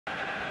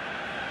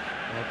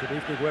Well, good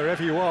evening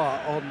wherever you are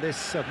on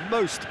this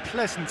most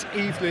pleasant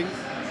evening.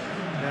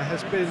 There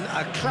has been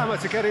a clamour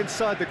to get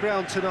inside the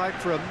ground tonight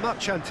for a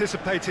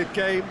much-anticipated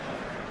game.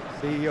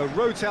 The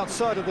roads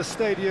outside of the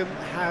stadium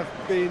have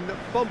been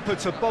bumper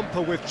to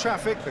bumper with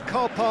traffic. The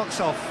car parks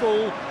are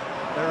full.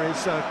 There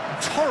is a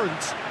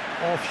torrent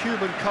of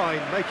humankind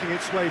making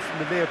its way from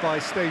the nearby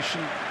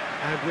station,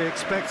 and we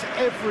expect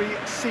every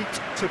seat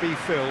to be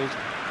filled.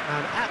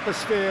 An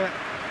atmosphere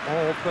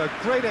of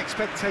great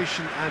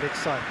expectation and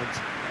excitement.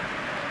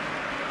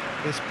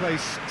 This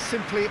place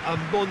simply a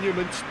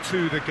monument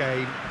to the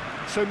game.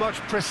 So much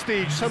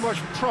prestige, so much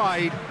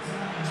pride,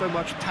 so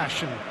much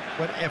passion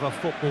whenever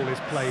football is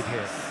played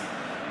here.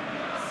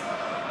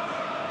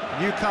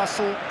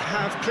 Newcastle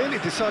have clearly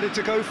decided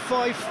to go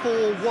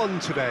 5-4-1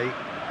 today.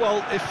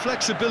 Well, if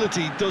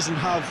flexibility doesn't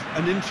have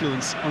an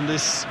influence on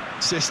this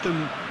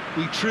system,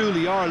 we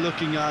truly are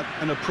looking at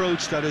an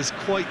approach that is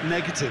quite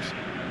negative.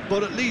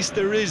 But at least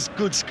there is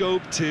good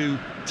scope to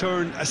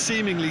turn a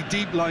seemingly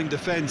deep-line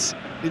defence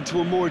into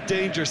a more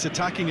dangerous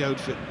attacking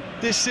outfit.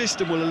 This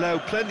system will allow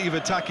plenty of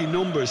attacking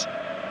numbers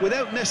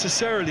without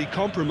necessarily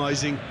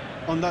compromising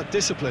on that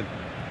discipline.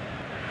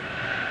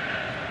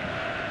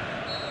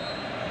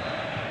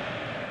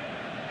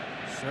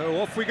 So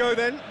off we go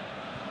then.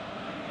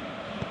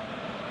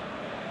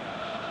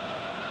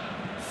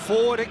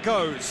 Forward it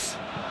goes.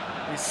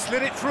 He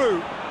slid it through.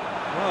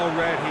 Well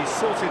read, he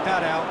sorted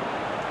that out.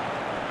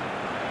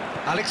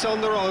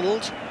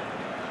 Alexander-Arnold.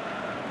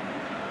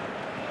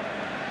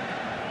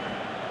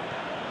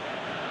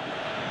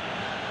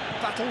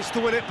 Battles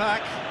to win it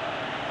back.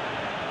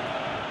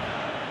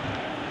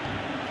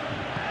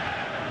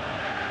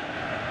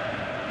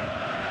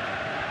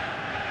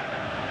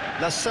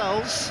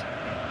 Lascelles.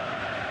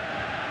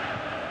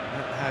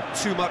 That had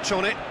too much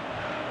on it.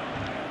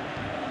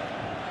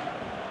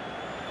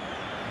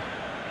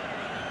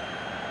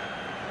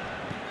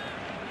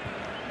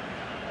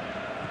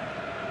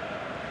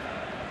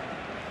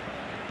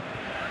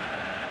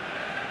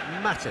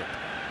 Matip.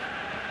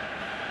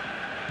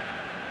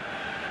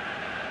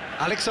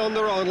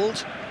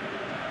 Alexander-Arnold.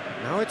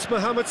 Now it's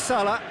Mohamed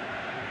Salah.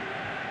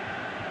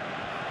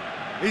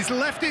 He's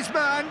left his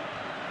man.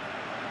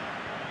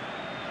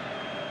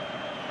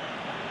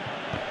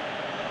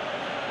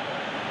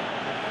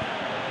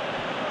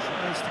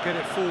 Tries to get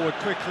it forward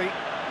quickly.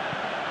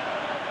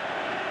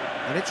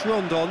 And it's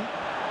Rondon.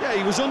 Yeah,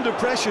 he was under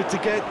pressure to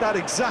get that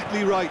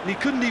exactly right, and he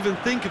couldn't even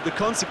think of the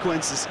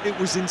consequences. It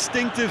was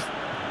instinctive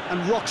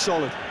and rock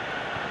solid.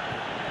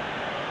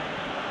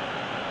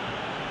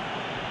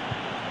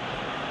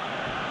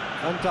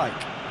 Van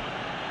Dijk.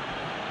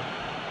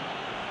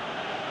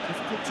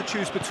 Difficult to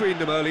choose between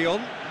them early on.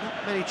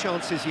 Not many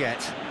chances yet.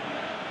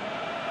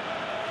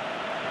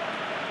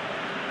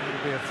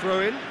 It'll be a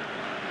throw-in.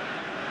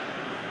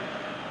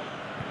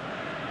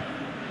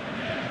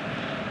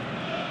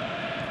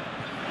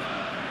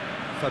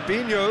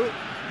 Fabinho.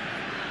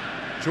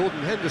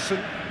 Jordan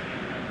Henderson.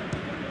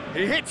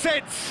 He hits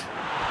it!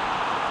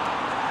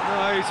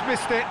 No, he's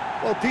missed it.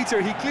 Well,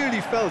 Peter, he clearly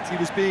felt he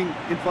was being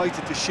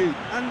invited to shoot,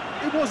 and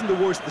it wasn't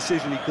the worst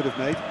decision he could have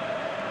made.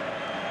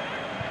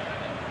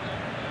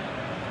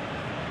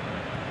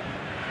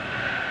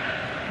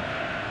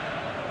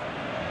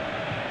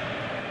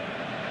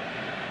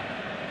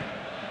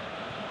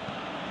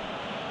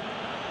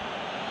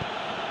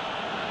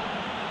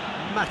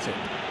 Matip.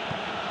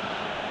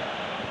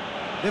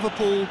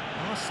 Liverpool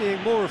are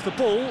seeing more of the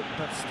ball,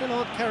 but still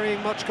aren't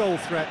carrying much goal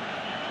threat.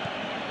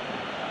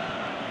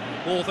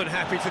 More than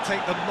happy to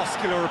take the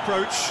muscular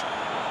approach.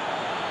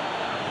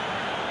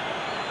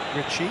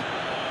 Ritchie.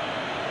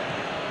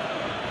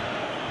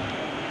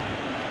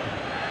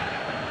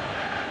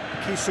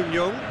 Ki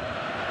Sung-young.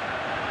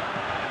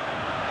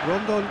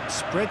 Rondon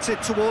spreads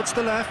it towards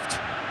the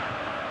left.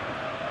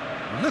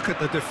 Look at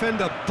the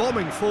defender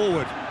bombing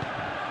forward.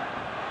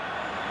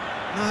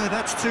 No,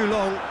 that's too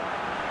long.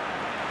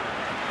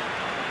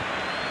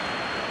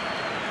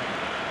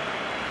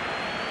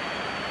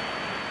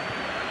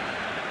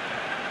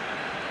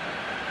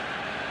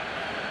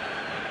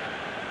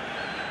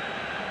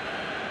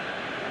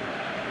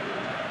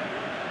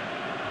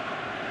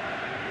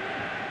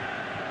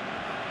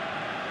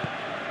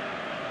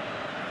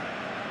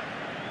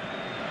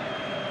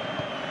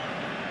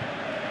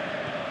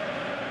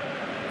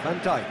 Van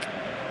Dijk.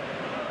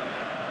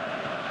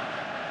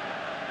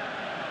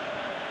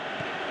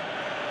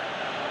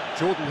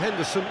 Jordan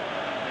Henderson.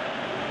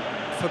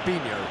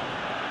 Fabinho.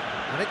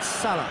 And it's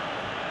Salah.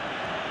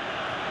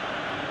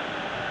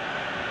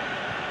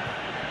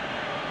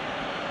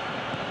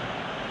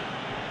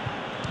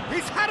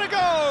 He's had a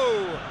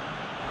go!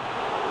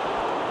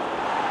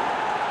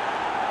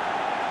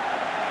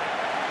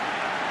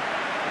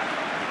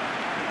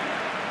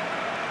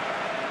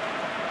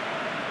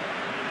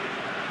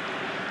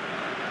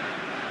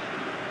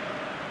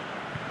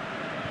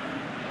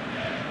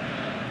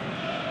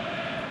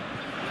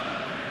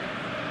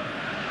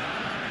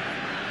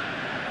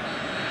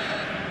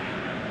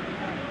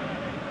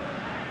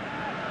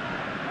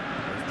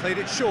 Played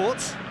it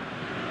short.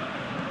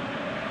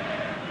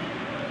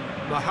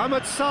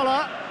 Mohamed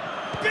Salah,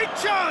 big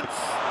chance!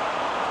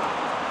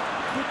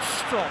 Good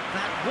stop,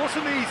 that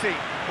wasn't easy.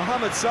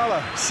 Mohamed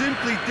Salah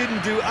simply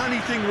didn't do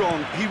anything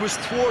wrong. He was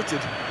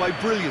thwarted by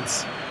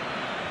brilliance.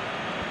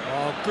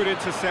 Oh, good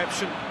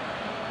interception.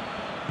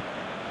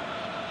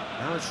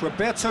 Now it's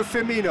Roberto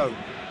Firmino.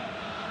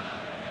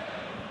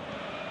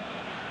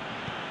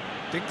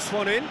 Dinks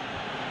one in.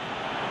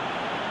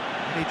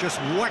 And he just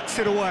whacks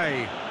it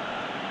away.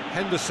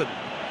 Henderson.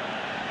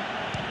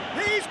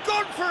 He's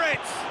gone for it!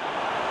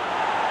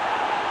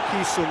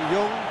 Ki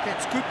Sung-young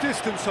gets good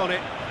distance on it.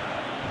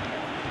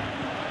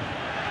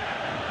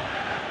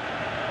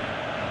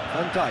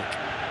 Van Dijk.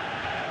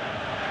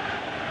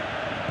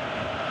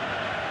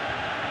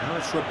 Now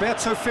it's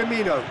Roberto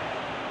Firmino.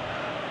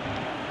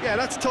 Yeah,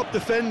 that's top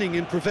defending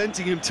and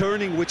preventing him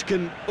turning, which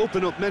can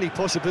open up many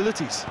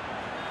possibilities.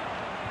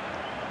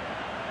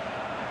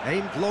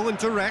 Aimed long and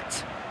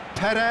direct.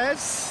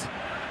 Perez.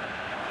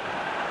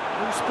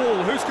 Loose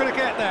ball, who's going to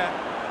get there?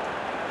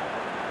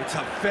 It's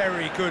a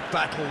very good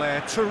battle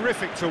there,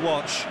 terrific to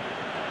watch.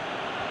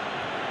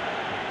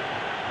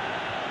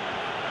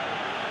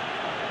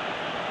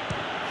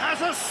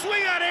 Has a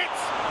swing at it!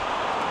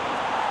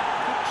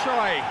 Good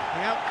try,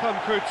 the outcome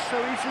could so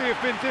easily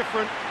have been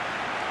different.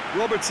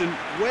 Robertson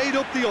weighed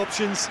up the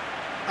options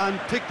and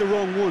picked the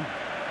wrong one.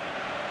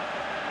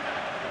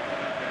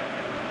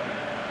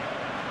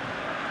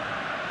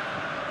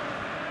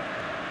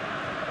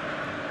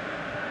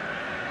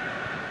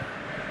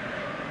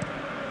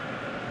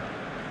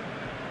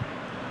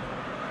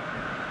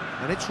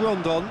 And it's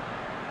Rondon.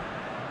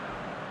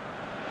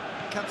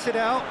 Cuts it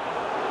out.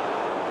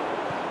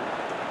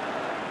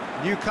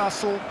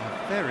 Newcastle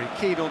are very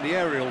keen on the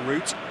aerial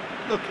route.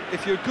 Look,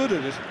 if you're good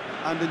at it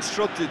and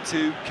instructed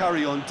to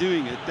carry on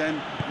doing it,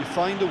 then you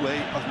find a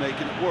way of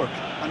making it work,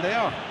 and they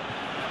are.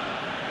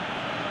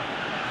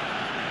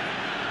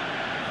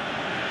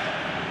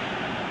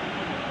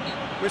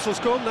 Whistle's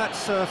gone,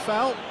 that's a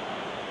foul.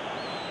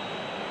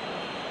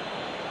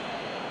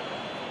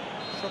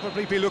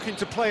 Probably be looking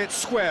to play it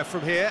square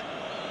from here.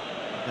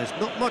 There's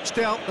not much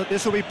doubt that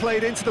this will be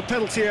played into the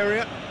penalty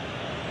area.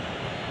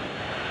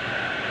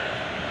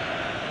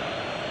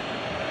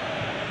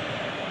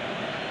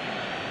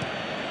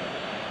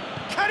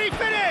 Can he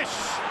finish?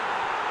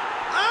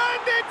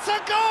 And it's a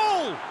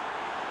goal!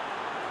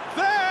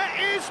 There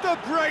is the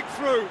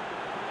breakthrough.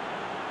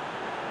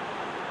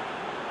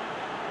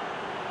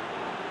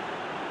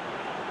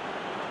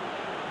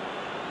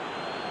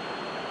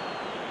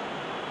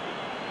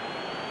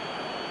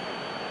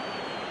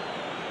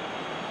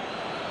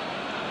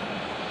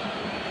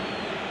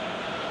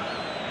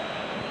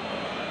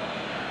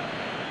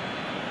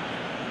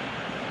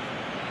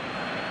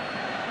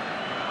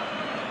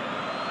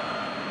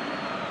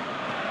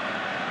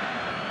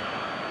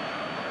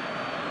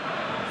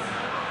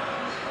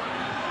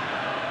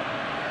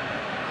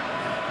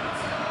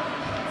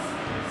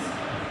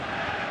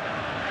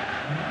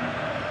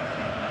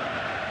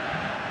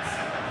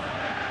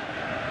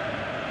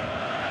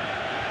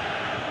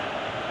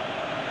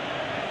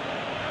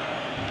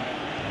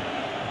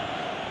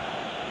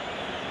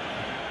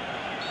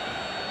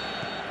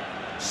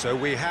 So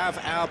we have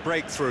our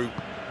breakthrough.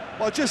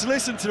 Well, just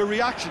listen to the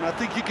reaction. I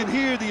think you can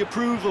hear the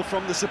approval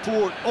from the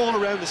support all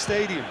around the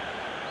stadium.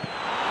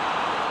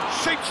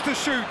 Shapes to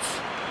shoot.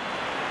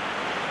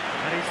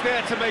 And he's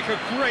there to make a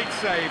great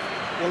save.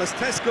 Well, as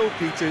tests go,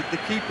 Peter, the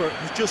keeper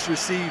has just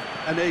received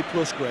an A+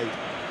 grade.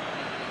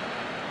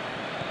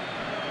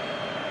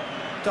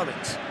 Done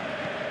it.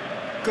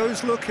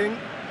 Goes looking,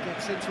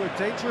 gets into a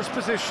dangerous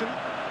position.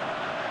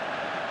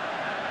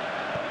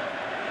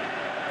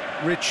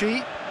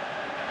 Ritchie.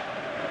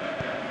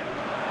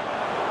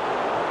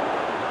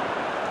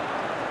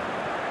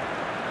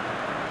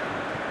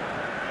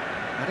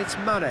 And it's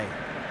Mane.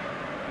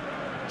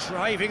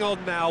 Driving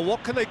on now,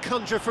 what can they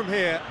conjure from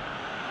here?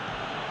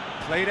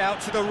 Played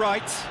out to the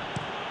right.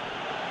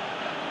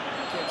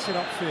 Gets it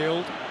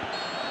upfield.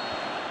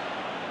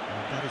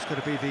 And that is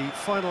going to be the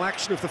final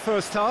action of the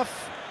first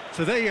half.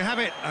 So there you have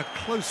it, a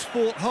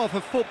close-fought half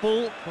of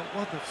football, but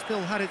one that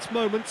still had its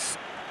moments,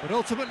 but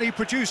ultimately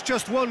produced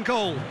just one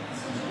goal.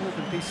 More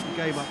than decent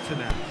game up to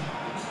now.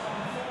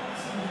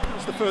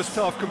 How's the first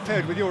half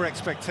compared with your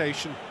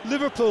expectation?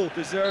 Liverpool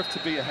deserve to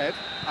be ahead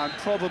and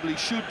probably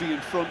should be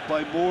in front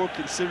by more,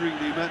 considering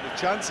the amount of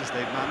chances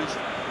they've managed.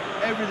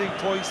 Everything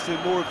points to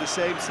more of the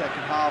same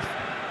second half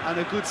and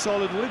a good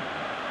solid win.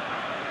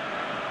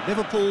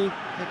 Liverpool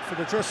head for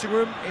the dressing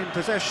room in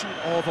possession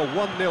of a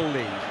 1-0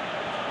 lead.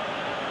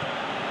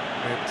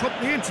 We're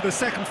promptly into the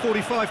second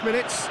 45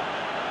 minutes.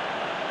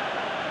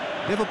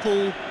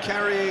 Liverpool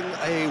carrying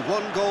a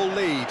 1-goal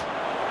lead.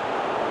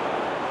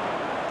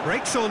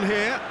 Breaks on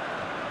here.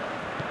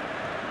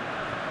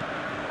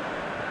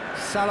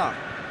 Salah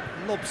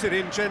lobs it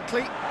in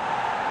gently.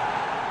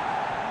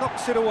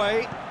 Knocks it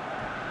away.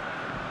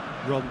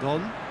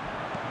 Rondon.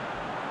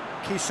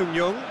 Ki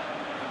Sung-young.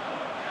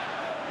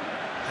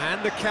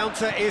 And the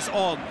counter is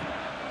on.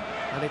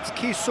 And it's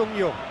Ki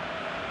Sung-young.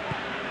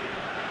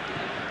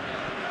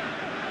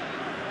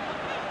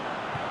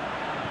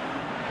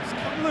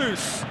 come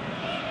loose.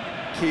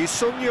 Ki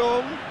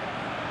Sung-young.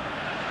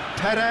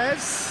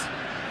 Perez.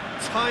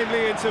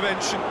 Timely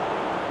intervention.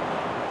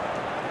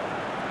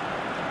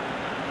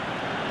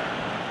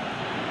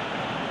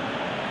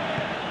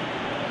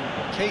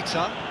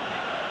 Keita.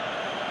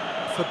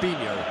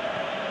 Fabinho.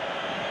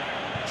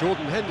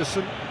 Jordan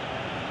Henderson.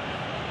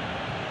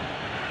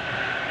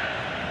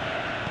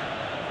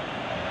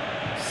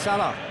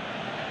 Salah.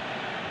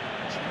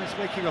 He's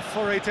making a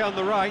foray down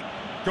the right.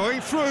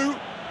 Going through.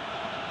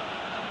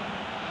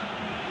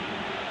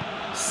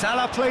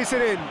 Salah plays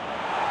it in.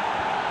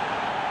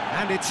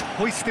 And it's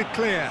hoisted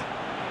clear.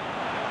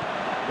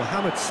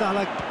 Mohamed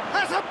Salah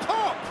has a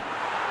pop!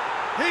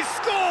 He's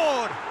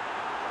scored!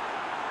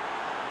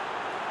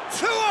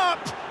 2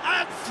 up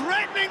and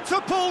threatening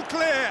to pull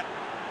clear.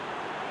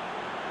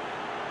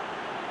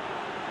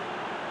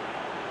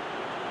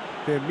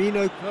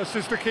 Firmino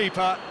versus the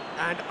keeper,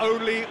 and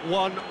only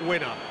one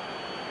winner.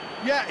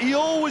 Yeah, he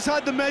always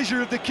had the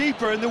measure of the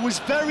keeper, and there was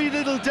very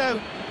little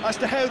doubt as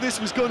to how this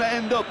was going to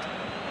end up.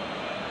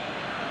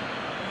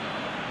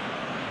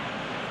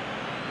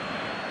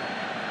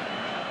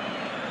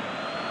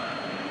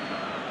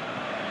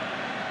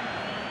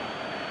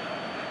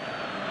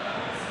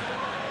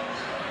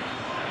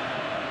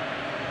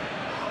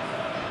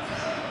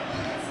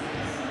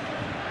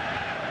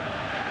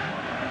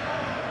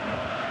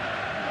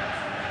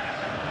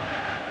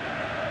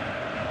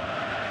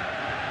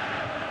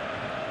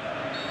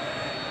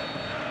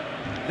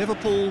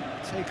 Liverpool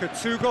take a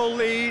 2-goal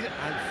lead,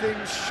 and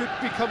things should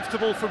be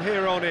comfortable from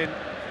here on in.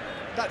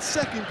 That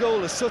second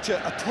goal has such a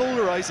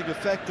polarising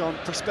effect on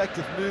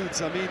prospective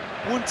moods. I mean,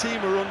 one team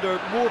are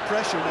under more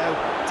pressure now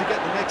to get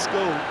the next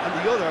goal, and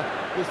the other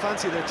will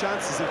fancy their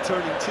chances of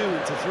turning 2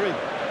 into 3.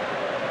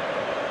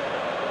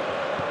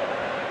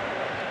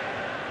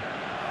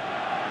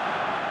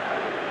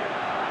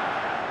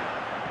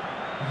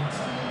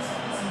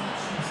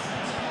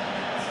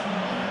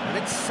 And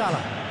it's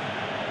Salah.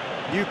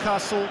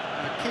 Newcastle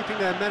are keeping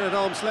their men at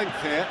arm's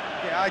length here.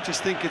 Yeah, I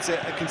just think it's a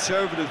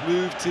conservative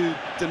move to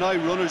deny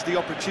runners the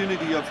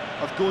opportunity of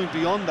going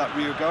beyond that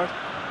rear guard.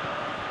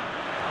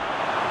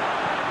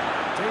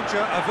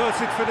 Danger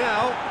averted for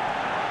now.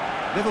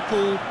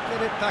 Liverpool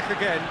get it back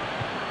again.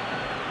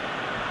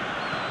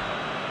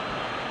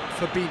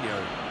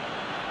 Fabinho.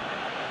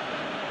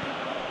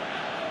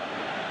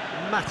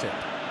 Matip.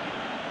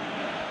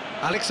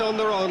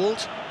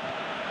 Alexander-Arnold.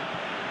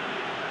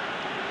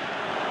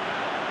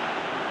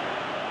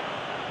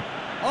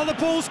 Oh, the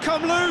ball's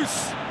come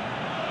loose!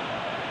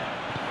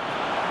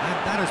 And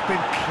that has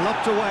been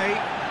clubbed away.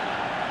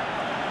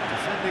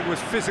 Defending was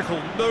physical,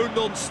 no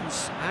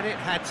nonsense, and it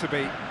had to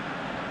be.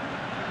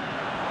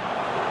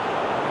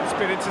 It's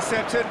been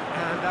intercepted,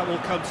 and that will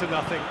come to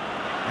nothing.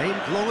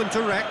 Aimed long and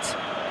direct.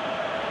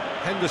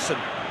 Henderson.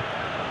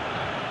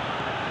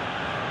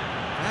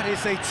 That is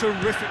a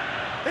terrific...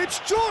 It's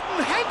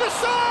Jordan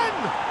Henderson!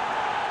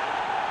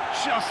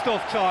 Just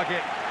off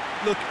target.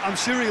 Look, I'm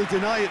sure he'll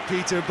deny it,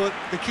 Peter, but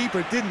the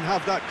keeper didn't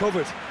have that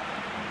covered.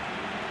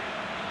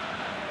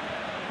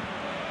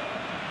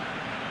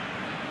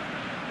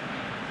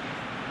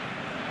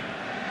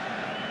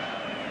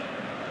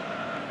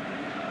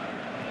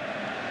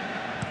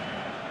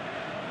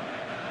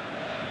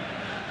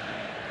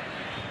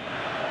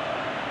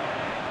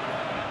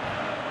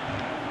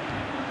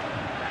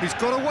 He's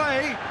got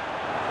away.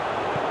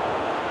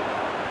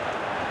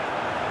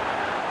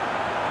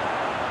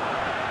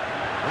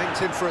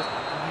 Went in for it.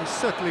 He's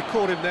certainly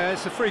caught him there.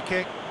 It's a free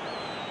kick.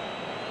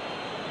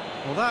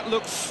 Well, that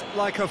looks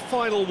like a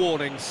final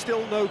warning.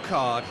 Still no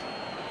card.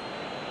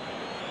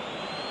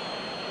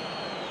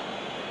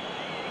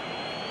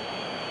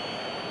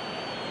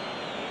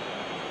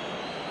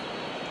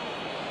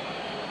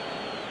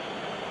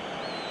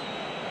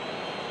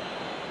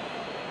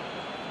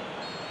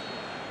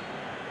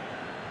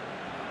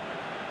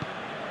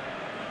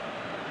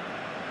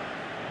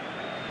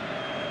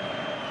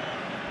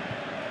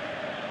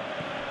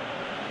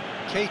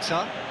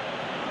 Keita.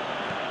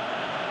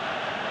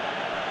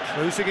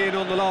 Closing in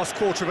on the last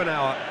quarter of an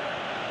hour.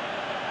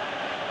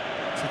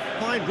 It's a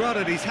fine run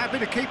and he's happy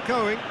to keep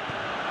going.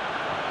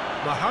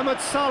 Mohamed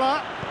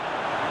Salah.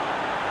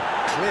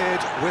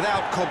 Cleared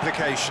without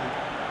complication.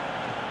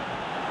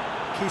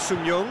 Ki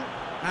Sung-young.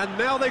 And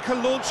now they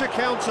can launch a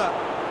counter.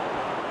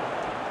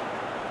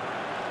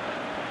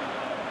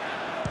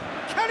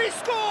 Can he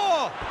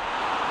score?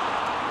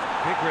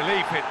 Big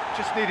relief, it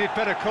just needed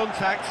better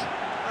contact.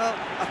 Well,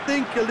 I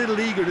think a little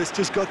eagerness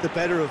just got the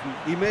better of him.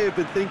 He may have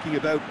been thinking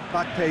about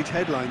back-page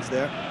headlines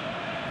there.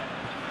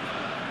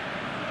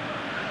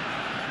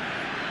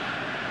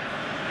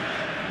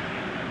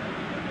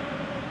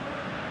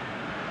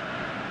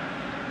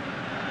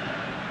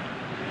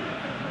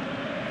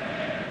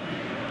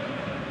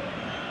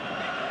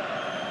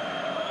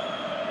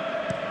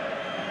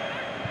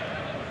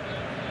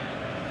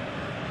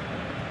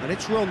 And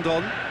it's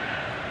Rondon.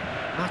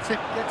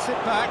 Matip gets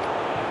it back.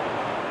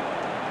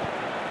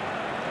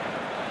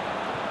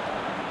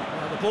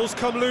 Well, the ball's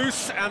come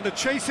loose and the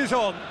chase is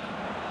on.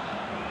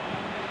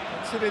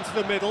 Gets it into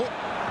the middle.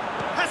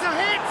 Has a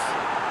hit!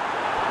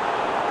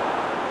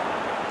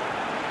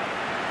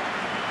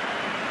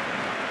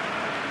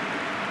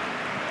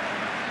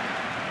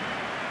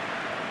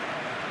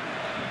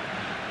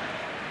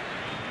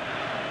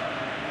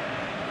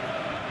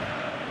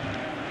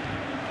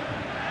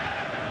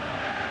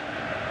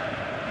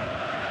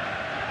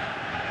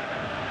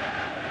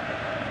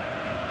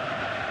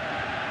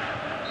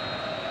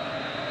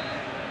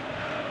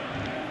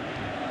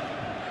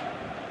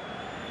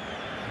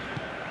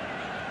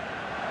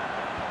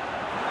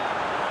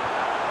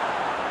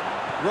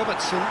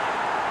 Robertson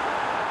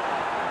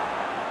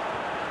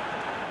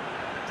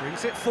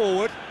brings it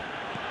forward.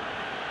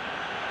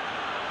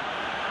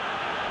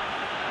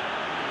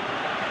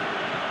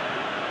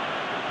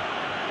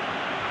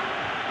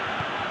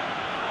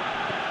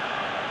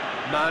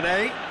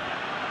 Mane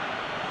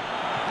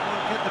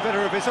can't get the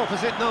better of his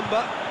opposite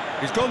number.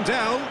 He's gone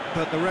down,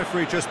 but the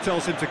referee just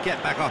tells him to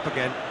get back up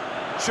again.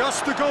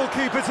 Just the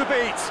goalkeeper to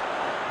beat,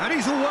 and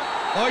he's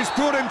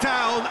brought him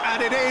down,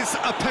 and it is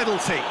a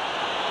penalty.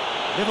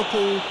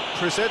 Liverpool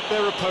present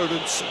their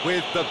opponents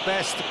with the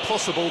best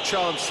possible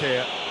chance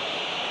here.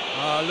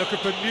 Look at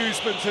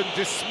bemusement and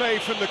dismay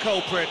from the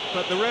culprit,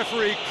 but the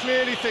referee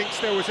clearly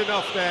thinks there was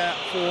enough there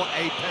for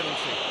a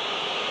penalty.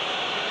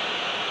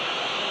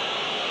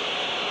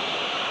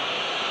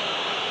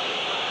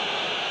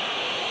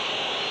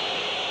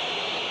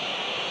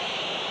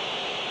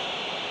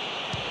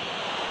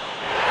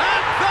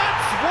 And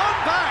that's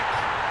one back!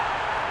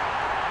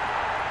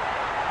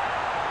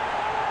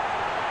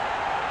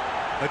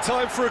 A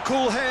time for a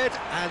cool head,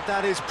 and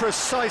that is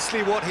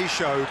precisely what he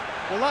showed.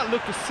 Well, that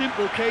looked a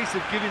simple case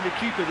of giving the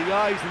keeper the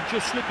eyes and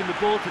just slipping the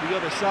ball to the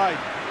other side.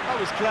 That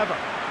was clever.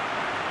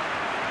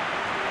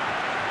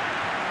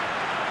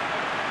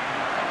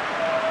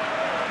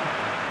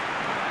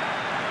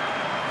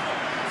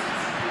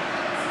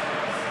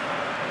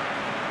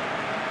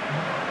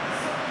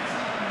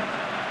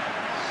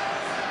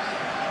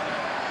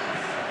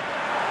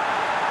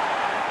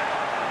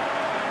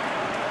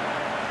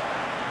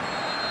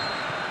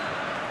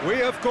 We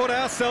have got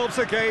ourselves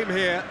a game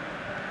here.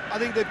 I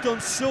think they've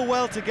done so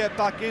well to get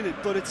back in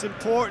it, but it's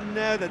important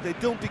now that they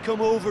don't become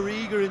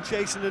over-eager in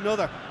chasing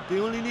another. They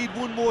only need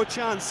one more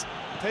chance.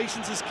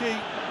 Patience is key.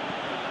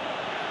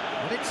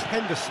 And it's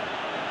Henderson.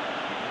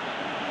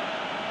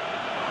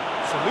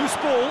 It's a loose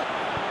ball.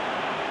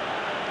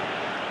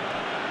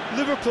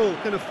 Liverpool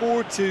can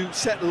afford to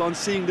settle on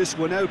seeing this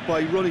one out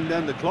by running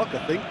down the clock,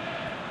 I think.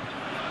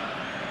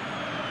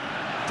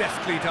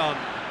 Deftly done.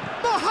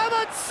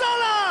 Mohamed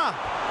Salah!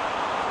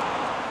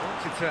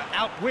 Wanted to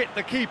outwit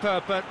the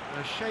keeper, but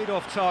a shade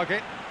off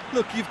target.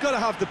 Look, you've got to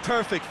have the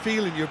perfect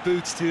feel in your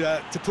boots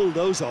to pull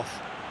those off.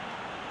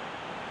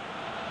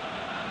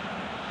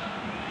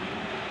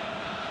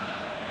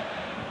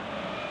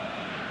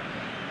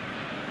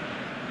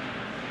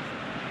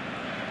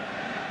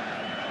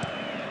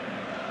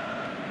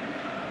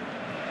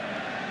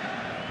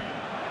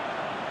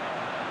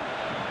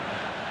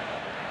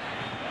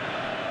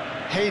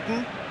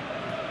 Hayden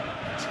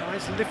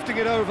tries lifting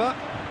it over.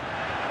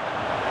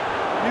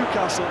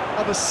 Newcastle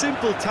have a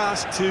simple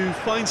task to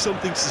find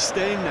something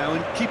sustained now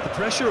and keep the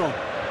pressure on.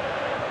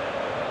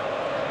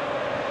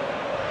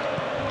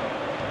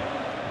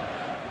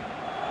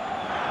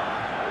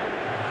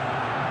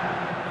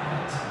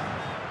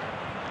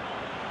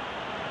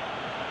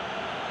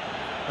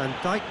 Van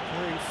Dijk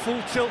playing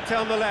full tilt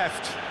down the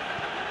left.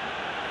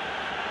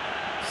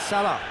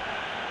 Salah.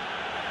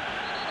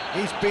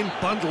 He's been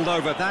bundled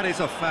over, that is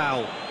a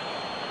foul.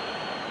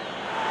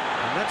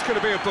 And that's going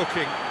to be a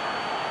booking.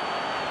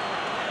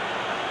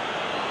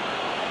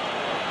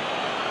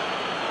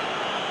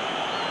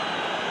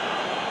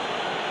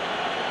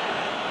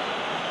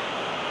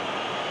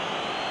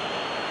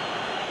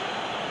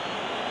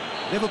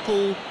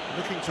 Liverpool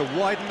looking to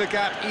widen the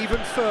gap even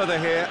further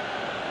here.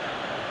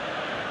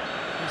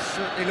 He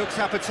certainly looks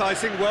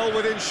appetising, well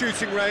within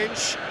shooting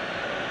range.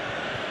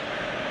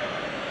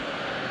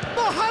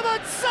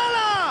 Mohamed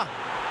Salah!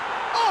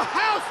 Oh,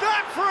 how's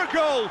that for a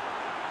goal?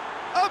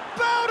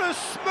 About as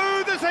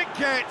smooth as it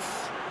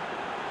gets.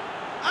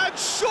 And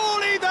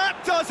surely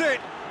that does it.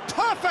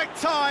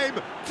 Perfect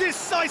time,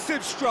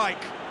 decisive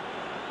strike.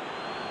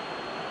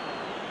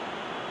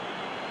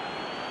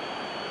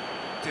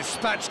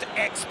 Dispatched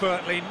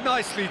expertly,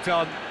 nicely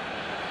done.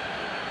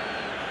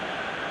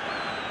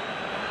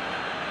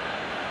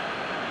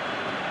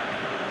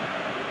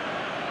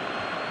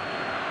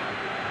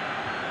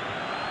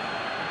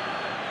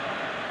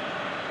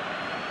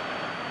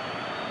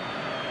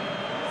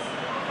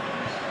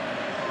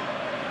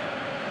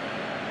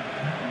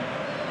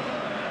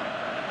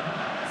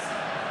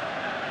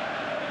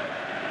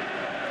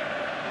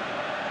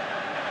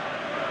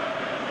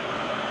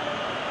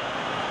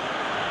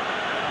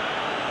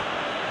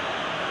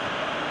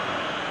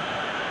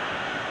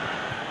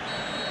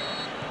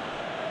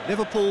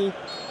 Liverpool,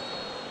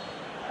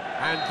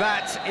 and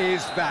that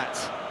is that.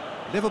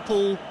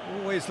 Liverpool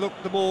always look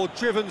the more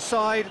driven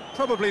side,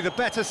 probably the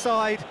better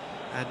side,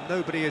 and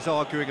nobody is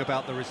arguing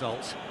about the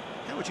result.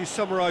 How would you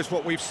summarise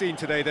what we've seen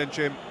today then,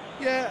 Jim?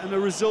 Yeah, and a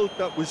result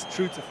that was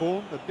true to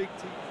form, a big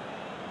team.